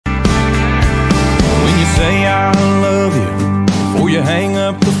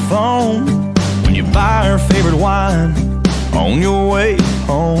mind on your way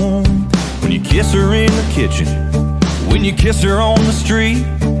home. When you kiss her in the kitchen, when you kiss her on the street,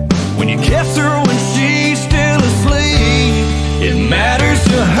 when you kiss her when she's still asleep. It matters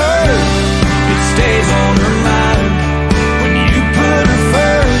to her, it stays on her mind when you put her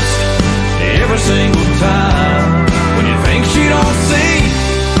first every single time. When you think she don't see,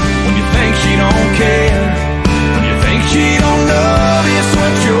 when you think she don't care, when you think she don't notice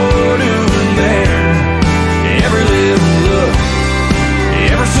what you're doing there. Every little look,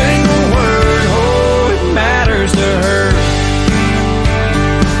 every single word, oh, it matters to her.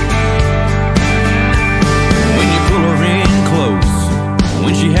 When you pull her in close,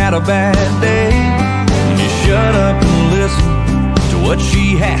 when she had a bad day, when you shut up and listen to what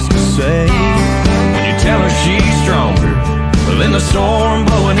she has to say, when you tell her she's stronger than the storm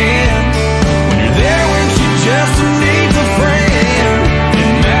blowing in, when you're there when she just needs a friend.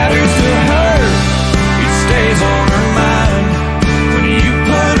 It matters to her, it stays on her mind when you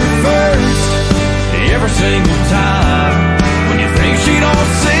put her first every single time. When you think she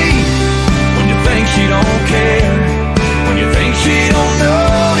don't see, when you think she don't care, when you think she don't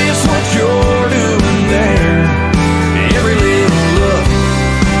notice what you're doing there. Every little look,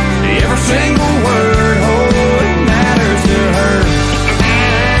 every single word, oh, it matters to her.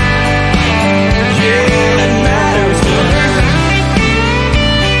 Yeah, it matters to her.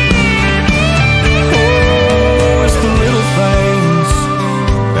 Oh, it's the little things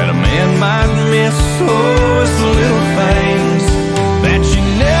that a man might miss. Oh, it's the little things that she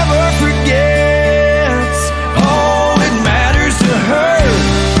never forgets. Oh, it matters to her,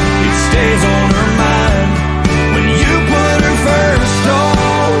 it stays on her mind when you put her first.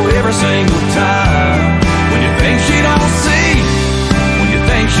 Oh, every single time. When you think she don't see, when you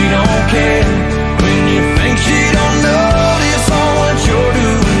think she don't care, when you think she don't notice all what you're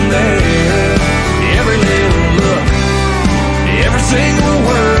doing there. Every little look, every single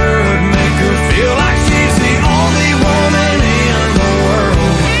word, make her feel like she's the only woman in the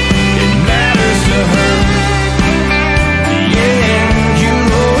world. It matters to her. Yeah, you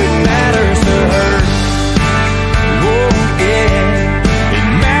know it matters to her. Oh, yeah, it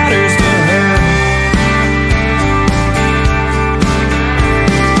matters to her.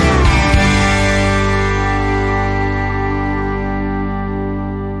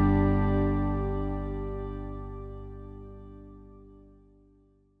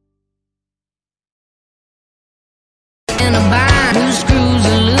 In a bind, who screws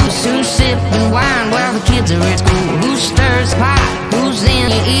are loose, who's sipping wine while the kids are at school, who stirs pot, who's in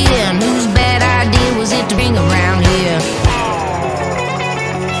your ear, and whose bad idea was it to bring around here.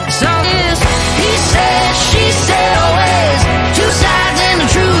 So this, he said, she said, always two sides and the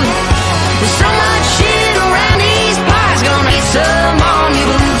truth. There's so much shit around these parts, gonna get some on your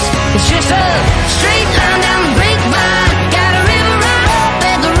boots. It's just a straight line down the grapevine, got a river right up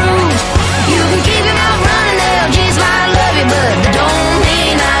at the roots. You can keep your mouth running, they'll just might love you, but that don't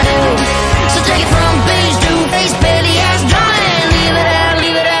mean I do. So take it from page to face, petty ass drama, and leave it out,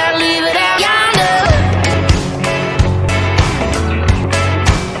 leave it out, leave it out yonder.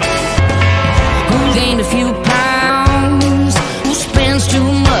 Who gained a few pounds? Who spends too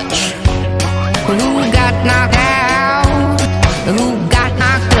much? Who got knocked out? Who got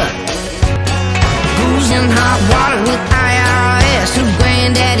knocked up? Who's in hot water with IRS? Whose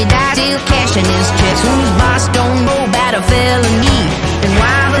granddaddy died still cashing his checks? Whose boss don't know about a felony? And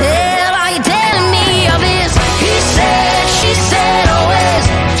why the hell are you telling me all this? He said, she said, always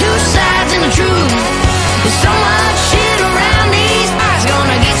two sides and the truth. There's so much shit around these parts,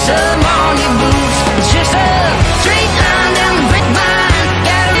 gonna get some on your boots. It's just a straight line down the grapevine,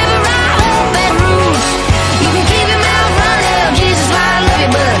 got a river right up at roots. You can keep your mouth running, hell, Jesus might love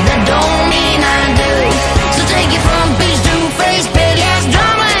you, but that don't mean I do. So take it from page to face, petty ass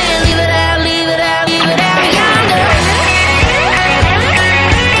drama, and leave it out, leave it out, leave it out yonder.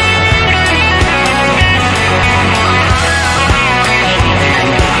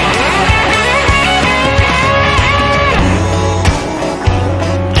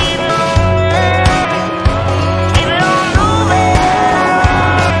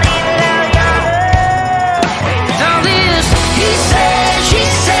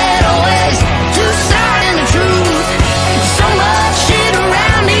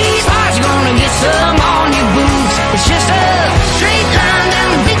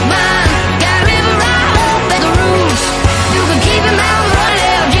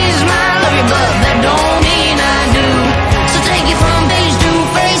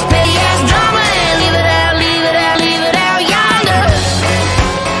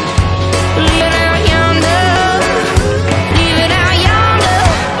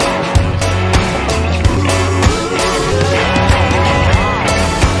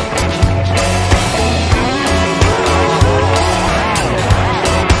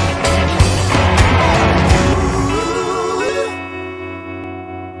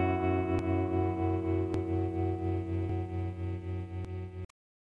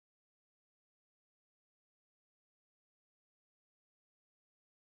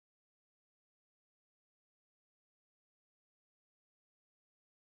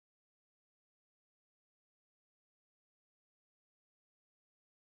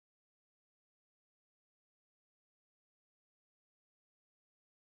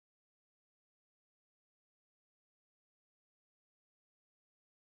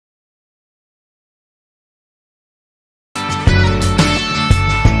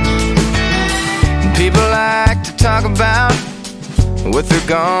 talk about what they're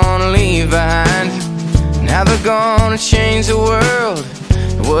gonna leave behind, and how they're gonna change the world,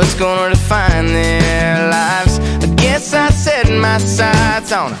 what's gonna define their lives. I guess I set my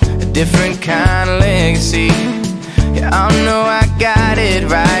sights on a different kind of legacy. Yeah, I know I got it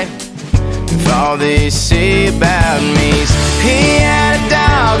right if all they say about me's he had a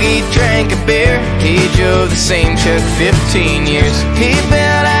dog, he drank a beer, he drove the same truck 15 years. He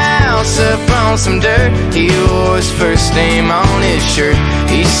built a house up on some dirt, he wore his first name on his shirt.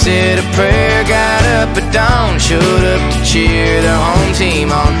 He said a prayer, got up at dawn, showed up to cheer the home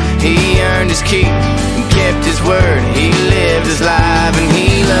team on. He earned his keep and kept his word, he lived his life and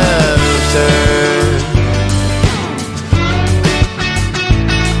he loved her.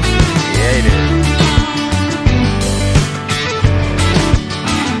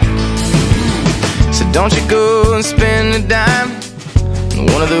 Don't you go and spend a dime on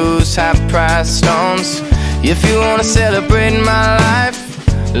one of those high-priced stones. If you wanna celebrate my life,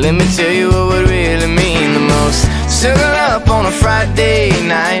 let me tell you what would really mean the most. Circle up on a Friday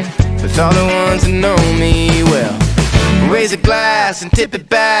night with all the ones that know me well. Raise a glass and tip it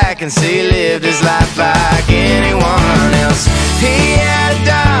back and say he lived his life like anyone else. He had a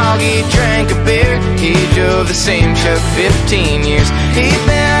dog, he drank a beer, he drove the same truck 15 years. He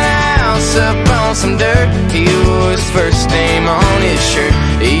built a house up on some dirt, he wore his first name on his shirt.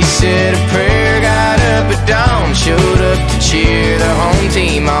 He said a prayer, got up at dawn, showed up to cheer the home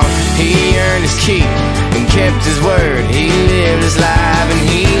team on. He earned his keep and kept his word, he lived his life and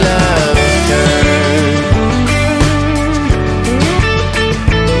he loved her.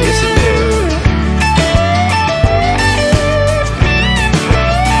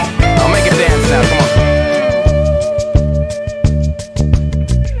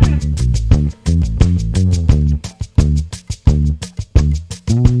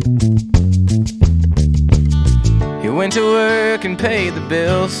 Went to work and paid the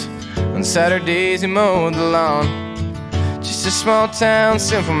bills. On Saturdays he mowed the lawn. Just a small town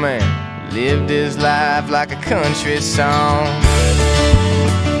simple man, lived his life like a country song.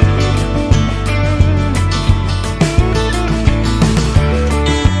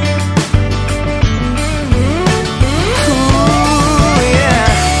 Ooh, yeah.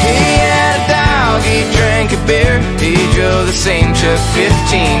 He had a dog, he drank a beer, he drove the same truck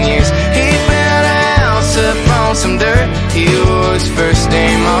 15 years. He built a house up on some dirt, he wore his first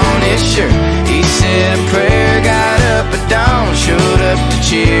name on his shirt. He said a prayer, got up at dawn, showed up to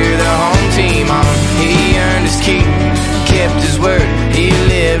cheer the home team on. He earned his keep, kept his word, he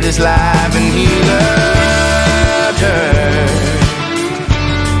lived his life and he loved her.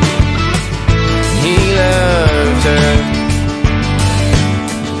 He loved her.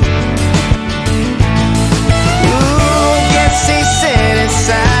 Ooh, I guess he set his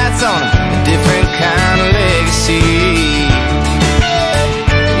sights on a different kind of legacy.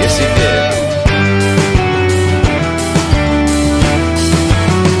 Yes, he did.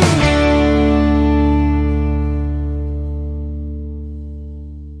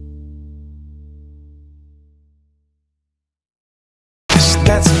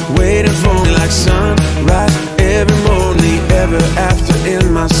 That's waiting for me like sunrise every morning, ever after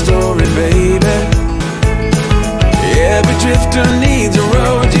in my story, baby. Every drifter needs a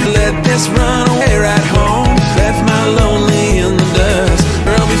road, you let this run away right home. Left my lonely